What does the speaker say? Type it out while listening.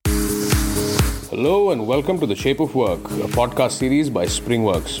Hello and welcome to The Shape of Work, a podcast series by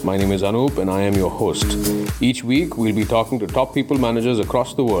Springworks. My name is Anup and I am your host. Each week we'll be talking to top people managers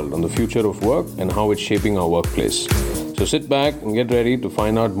across the world on the future of work and how it's shaping our workplace. So sit back and get ready to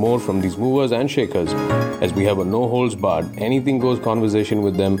find out more from these movers and shakers as we have a no-holds-barred, anything-goes conversation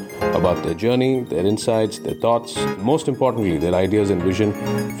with them about their journey, their insights, their thoughts, and most importantly, their ideas and vision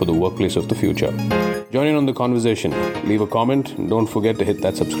for the workplace of the future. Join in on the conversation, leave a comment, and don't forget to hit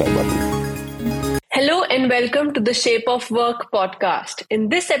that subscribe button. Hello and welcome to the Shape of Work podcast. In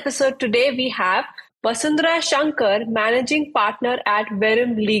this episode today, we have Vasundhara Shankar, Managing Partner at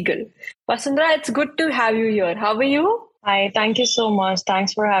Verum Legal. Vasundhara, it's good to have you here. How are you? Hi, thank you so much.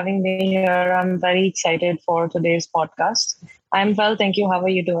 Thanks for having me here. I'm very excited for today's podcast. I'm well, thank you. How are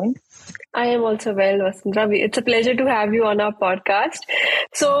you doing? I am also well, Vasundhara. It's a pleasure to have you on our podcast.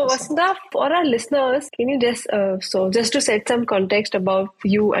 So, Vasundhara, for our listeners, can you just to set some context about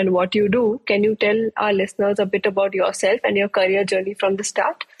you and what you do, can you tell our listeners a bit about yourself and your career journey from the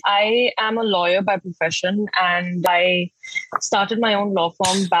start? I am a lawyer by profession and I started my own law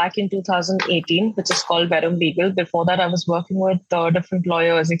firm back in 2018, which is called Verum Legal. Before that, I was working with different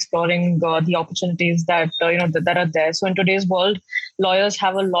lawyers, exploring the opportunities that are there. So in today's world, lawyers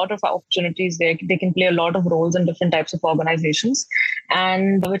have a lot of opportunities. They can play a lot of roles in different types of organizations,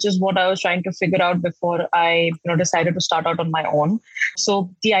 and which is what I was trying to figure out before I decided to start out on my own.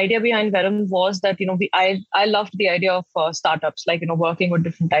 So the idea behind Verum was that I loved the idea of startups, like working with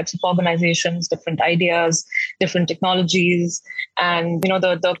different types of organizations, different ideas, different technologies, and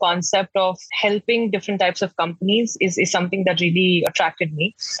the concept of helping different types of companies is something that really attracted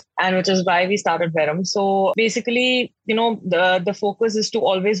me, and which is why we started Verum. So basically, the focus is to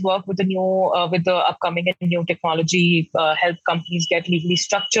always work with the upcoming and new technology, help companies get legally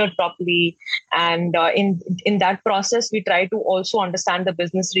structured properly, and in that process, we try to also understand the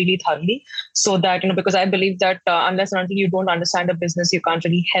business really thoroughly, so that because I believe that unless and until you don't understand the business, you can't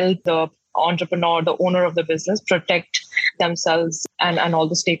really help the entrepreneur, the owner of the business, protect themselves and all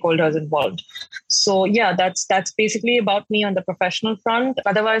the stakeholders involved. So yeah, that's basically about me on the professional front.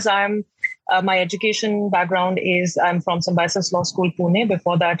 Otherwise, my education background is I'm from Symbiosis Law School, Pune.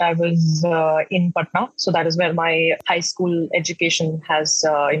 Before that, I was in Patna. So that is where my high school education has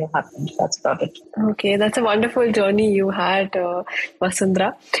happened. That's about it. Okay, that's a wonderful journey you had,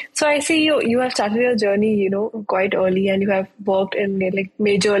 Vasundhara. So I see you have started your journey, quite early, and you have worked in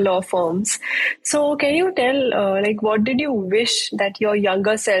major law firms. So can you tell, what did you wish that your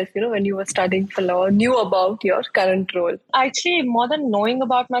younger self, when you were studying for law, knew about your current role? Actually, more than knowing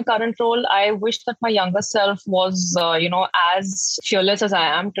about my current role, I wish that my younger self was, as fearless as I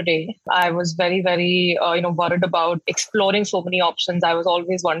am today. I was very, very, worried about exploring so many options. I was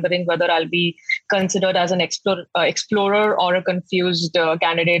always wondering whether I'll be considered as an explorer or a confused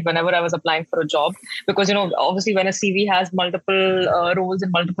candidate whenever I was applying for a job. Because, obviously when a CV has multiple roles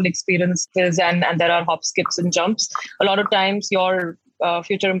and multiple experiences and there are hop, skips and jumps, a lot of times your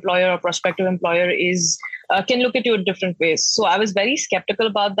future employer or prospective employer can look at you in different ways. So I was very skeptical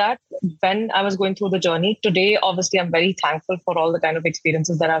about that when I was going through the journey. Today, obviously, I'm very thankful for all the kind of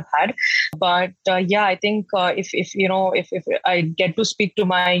experiences that I've had. But I think if I get to speak to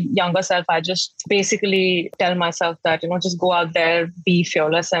my younger self, I just basically tell myself that, just go out there, be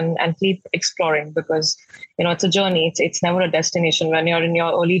fearless and keep exploring, because, it's a journey. It's never a destination. When you're in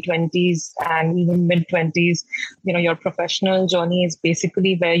your early 20s and even mid 20s, your professional journey is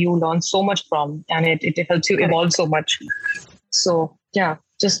basically where you learn so much from, and it helps you evolve so much. So yeah,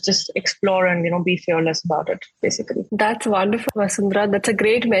 just explore and be fearless about it, basically. That's wonderful, Vasundhara. That's a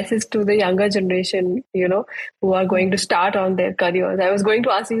great message to the younger generation, who are going to start on their careers. I was going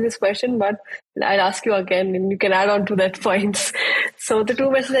to ask you this question, but I'll ask you again and you can add on to that points. So the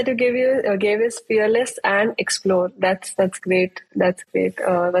two messages that you gave is fearless and explore. That's great. That's great,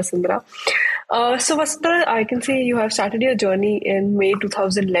 Vasundhara. So Vasundhara, I can see you have started your journey in May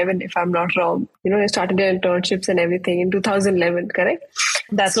 2011, if I'm not wrong. You started your internships and everything in 2011, correct?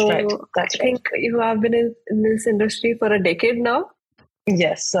 That's right. I think you have been in this industry for a decade now.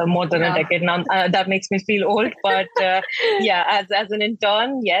 Yes, more than a decade now. That makes me feel old. But as an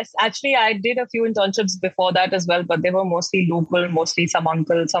intern, yes. Actually, I did a few internships before that as well, but they were mostly local, mostly some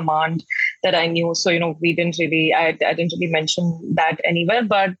uncle, some aunt that I knew. So, I didn't really mention that anywhere.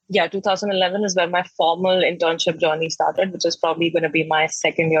 But yeah, 2011 is where my formal internship journey started, which is probably going to be my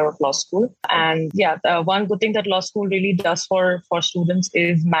second year of law school. And one good thing that law school really does for students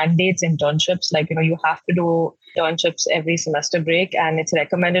is mandates internships. You have to do internships every semester break, and it's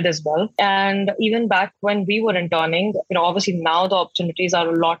recommended as well. And even back when we were interning, obviously now the opportunities are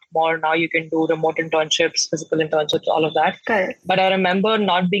a lot more. Now you can do remote internships, physical internships, all of that. Correct. But I remember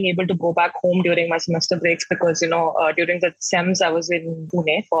not being able to go back home during my semester breaks because, during the SEMs, I was in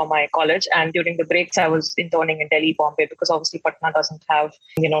Pune for my college. And during the breaks, I was interning in Delhi, Bombay, because obviously Patna doesn't have,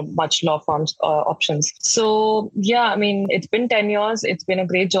 much law firms options. So, yeah, I mean, it's been 10 years. It's been a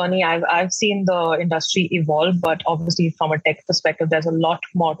great journey. I've seen the industry evolve, but obviously from a tech perspective, there's a lot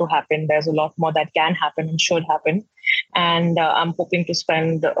more to happen. There's a lot more that can happen and should happen. And I'm hoping to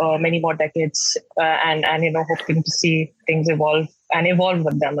spend many more decades and hoping to see things evolve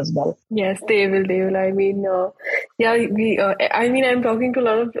with them as well. Yes, they will. I mean, I'm talking to a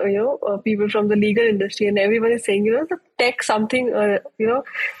lot of, people from the legal industry, and everyone is saying, the tech something,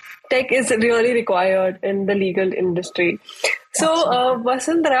 tech is really required in the legal industry. So,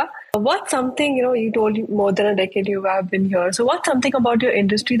 Vasundhara, what's something, you told more than a decade you have been here. So what's something about your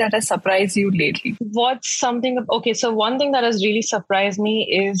industry that has surprised you lately? So one thing that has really surprised me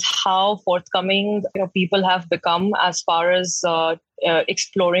is how forthcoming people have become as far as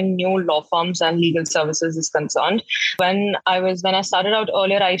exploring new law firms and legal services is concerned. When I started out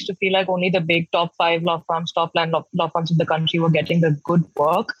earlier, I used to feel like only the big top 5 law firms, top line law firms of the country were getting the good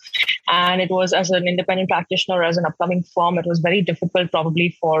work. And it was, as an independent practitioner, as an upcoming firm, it was very difficult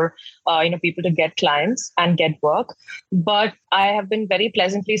probably for people to get clients and get work. But I have been very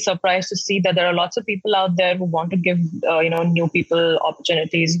pleasantly surprised to see that there are lots of people out there who want to give new people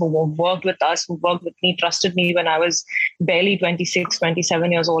opportunities, who worked with us, who worked with me, trusted me when I was barely 26,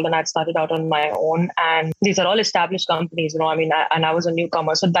 27 years old, and I'd started out on my own. And these are all established companies, and I was a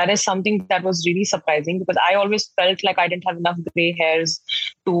newcomer. So that is something that was really surprising, because I always felt like I didn't have enough gray hairs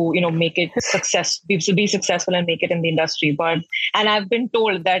to make it be successful and make it in the industry. And I've been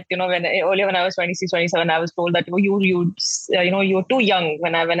told that earlier when I was 26, 27, I was told that you're too young.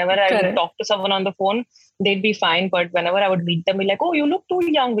 Whenever I would talk to someone on the phone, they'd be fine. But whenever I would meet them, be like, oh, you look too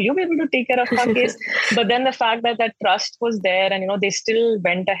young. Will you be able to take care of our case? But then the fact that trust was there and, they still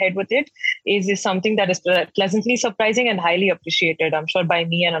went ahead with it is something that is pleasantly surprising and highly appreciated, I'm sure, by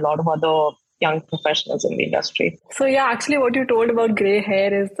me and a lot of other young professionals in the industry. So yeah, actually what you told about grey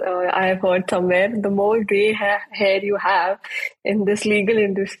hair is, I have heard somewhere, the more grey hair you have in this legal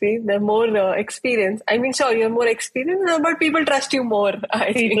industry, the more experience. I mean, sure, you're more experienced, but people trust you more.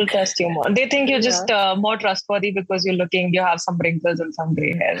 People trust you more. They think you're just more trustworthy because you have some wrinkles and some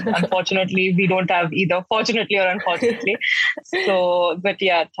grey hair. Unfortunately, we don't have either, fortunately or unfortunately. So, but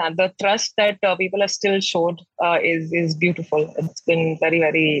yeah, the trust that people have still showed is beautiful. It's been very,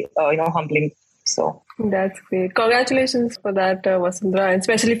 very, humbling. So that's great. Congratulations for that, Vasundhara, and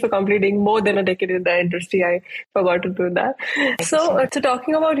especially for completing more than a decade in the industry. I forgot to do that. So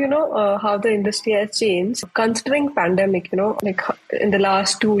talking about, how the industry has changed, considering pandemic, like in the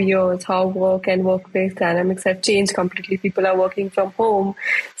last 2 years, how work and workplace dynamics have changed completely. People are working from home.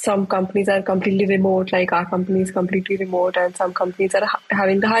 Some companies are completely remote, like our company is completely remote, and some companies are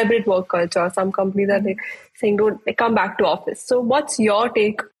having the hybrid work culture. Some companies are saying, don't come back to office. So what's your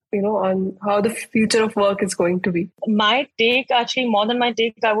take on how the future of work is going to be? My take, actually, more than my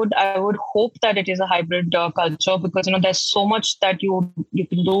take, I would hope that it is a hybrid culture, because there's so much that you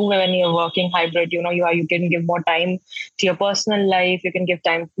can do when you're working hybrid. You can give more time to your personal life. You can give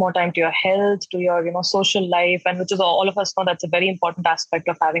more time to your health, to your social life, and which is all of us know that's a very important aspect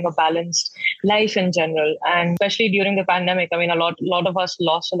of having a balanced life in general. And especially during the pandemic, I mean, a lot of us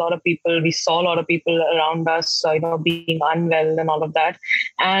lost a lot of people. We saw a lot of people around us, being unwell and all of that.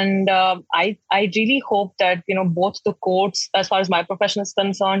 And I really hope that, both the courts, as far as my profession is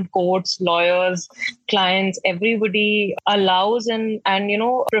concerned, courts, lawyers, clients, everybody allows and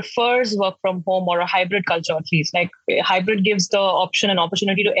prefers work from home, or a hybrid culture at least. Like hybrid gives the option and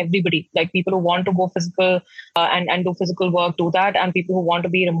opportunity to everybody. Like people who want to go physical and do physical work, do that. And people who want to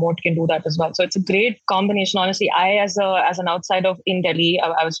be remote can do that as well. So it's a great combination. Honestly, I, as an outsider in Delhi,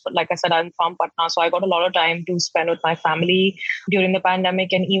 I was, like I said, I'm from Patna. So I got a lot of time to spend with my family during the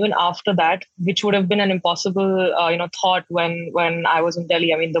pandemic. And even after that, which would have been an impossible, thought when I was in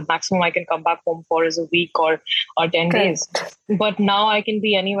Delhi. I mean, the maximum I can come back home for is a week or 10 days. But now I can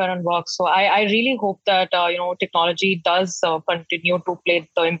be anywhere and work. So I really hope that, technology does continue to play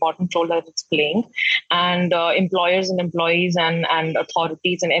the important role that it's playing. And employers and employees and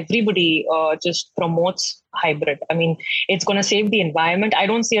authorities and everybody just promotes hybrid. I mean, it's going to save the environment. I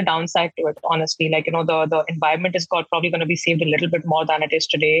don't see a downside to it, honestly. Like, the environment is probably going to be saved a little bit more than it is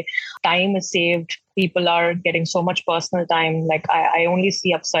today. Time is saved. people are getting so much personal time. Like I only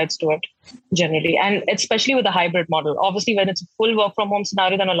see upsides to it generally, and especially with the hybrid model. Obviously, when it's a full work from home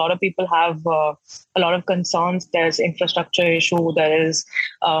scenario, then a lot of people have a lot of concerns. There's infrastructure issue. There is,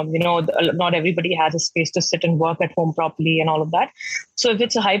 not everybody has a space to sit and work at home properly and all of that. So if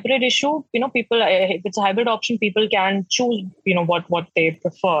it's a hybrid issue, if it's a hybrid option, people can choose, what they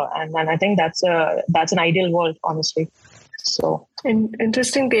prefer. And I think that's an ideal world, honestly. So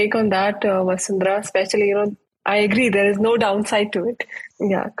interesting take on that, Vasundhara, especially, I agree. There is no downside to it.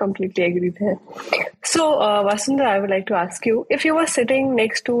 Yeah, completely agree there. So, Vasundhara, I would like to ask you, if you were sitting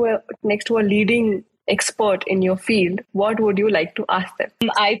next to a leading expert in your field, what would you like to ask them?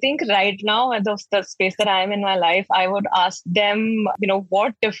 I think right now, at the space that I am in my life, I would ask them,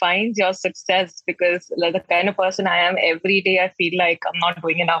 what defines your success? Because like the kind of person I am, every day I feel like I'm not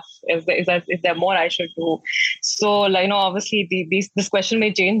doing enough. Is there more I should do? So, obviously this question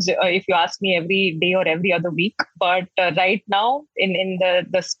may change if you ask me every day or every other week. But right now, in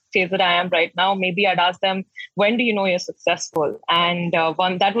the phase that I am right now, maybe I'd ask them, when do you know you're successful? And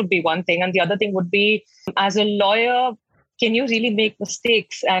that would be one thing. And the other thing would be, as a lawyer, can you really make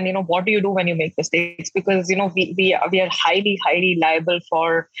mistakes? And, what do you do when you make mistakes? Because, we are highly, highly liable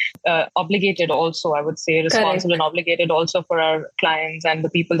for obligated also, I would say, responsible and obligated also for our clients and the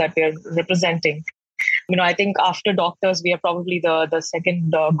people that we are representing. I think after doctors, we are probably the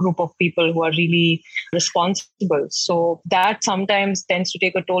second group of people who are really responsible. So that sometimes tends to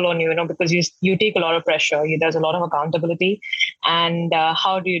take a toll on you, because you take a lot of pressure. There's a lot of accountability. And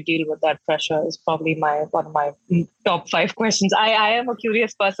how do you deal with that pressure is probably one of my top 5 questions. I am a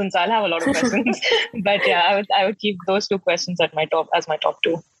curious person, so I'll have a lot of questions. But yeah, I would keep those 2 questions as my top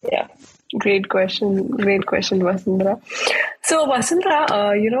 2. Yeah. Great question, Vasundhara. So,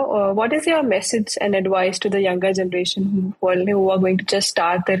 Vasundhara, what is your message and advice to the younger generation who are going to just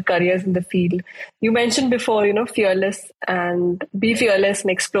start their careers in the field? You mentioned before, fearless and be fearless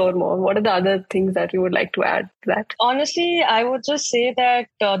and explore more. What are the other things that you would like to add to that? Honestly, I would just say that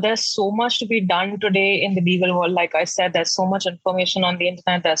there's so much to be done today in the legal world. Like I said, there's so much information on the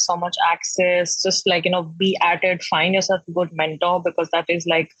internet. There's so much access. Just be at it. Find yourself a good mentor, because that is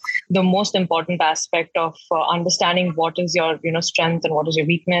like the most important aspect of understanding what is your strength and what is your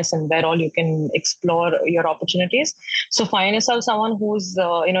weakness and where all you can explore your opportunities. So find yourself someone who's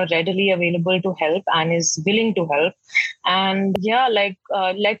readily available to help and is willing to help. And yeah, let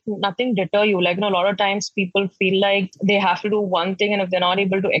nothing deter you. A lot of times people feel like they have to do one thing, and if they're not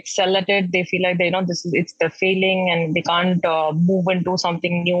able to excel at it, they feel like they're failing and they can't move into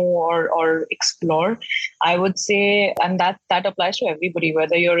something new or explore. I would say, and that applies to everybody,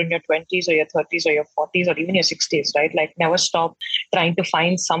 whether you're in your 20s or your 30s or your 40s or even your 60s, right? Like, never stop trying to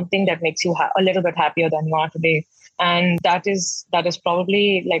find something that makes you a little bit happier than you are today. And that is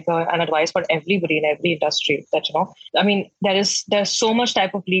probably like an advice for everybody in every industry. That there's so much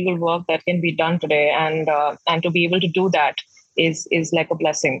type of legal work that can be done today, and to be able to do that is like a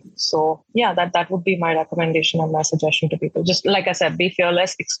blessing. So yeah, that would be my recommendation and my suggestion to people. Just like I said, be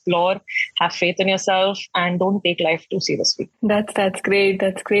fearless, explore, have faith in yourself, and don't take life too seriously. That's great.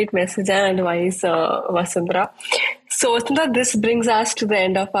 That's great message and advice, Vasundhara. So, Vasundhara, this brings us to the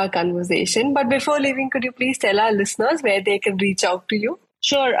end of our conversation. But before leaving, could you please tell our listeners where they can reach out to you?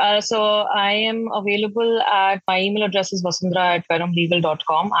 Sure. So I am available at, my email address is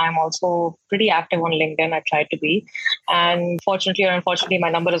vasundhara@verumlegal.com. I'm also pretty active on LinkedIn. I try to be. And fortunately or unfortunately, my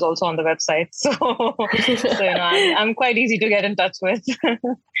number is also on the website. So, I'm quite easy to get in touch with.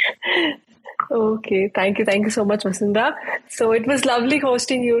 Okay. Thank you. Thank you so much, Vasundhara. So it was lovely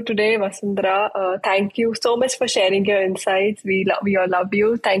hosting you today, Vasundhara. Thank you so much for sharing your insights. We all love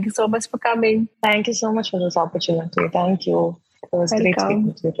you. Thank you so much for coming. Thank you so much for this opportunity. Thank you. It was great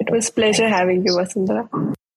speaking to you today. It was a pleasure having you, Vasundhara.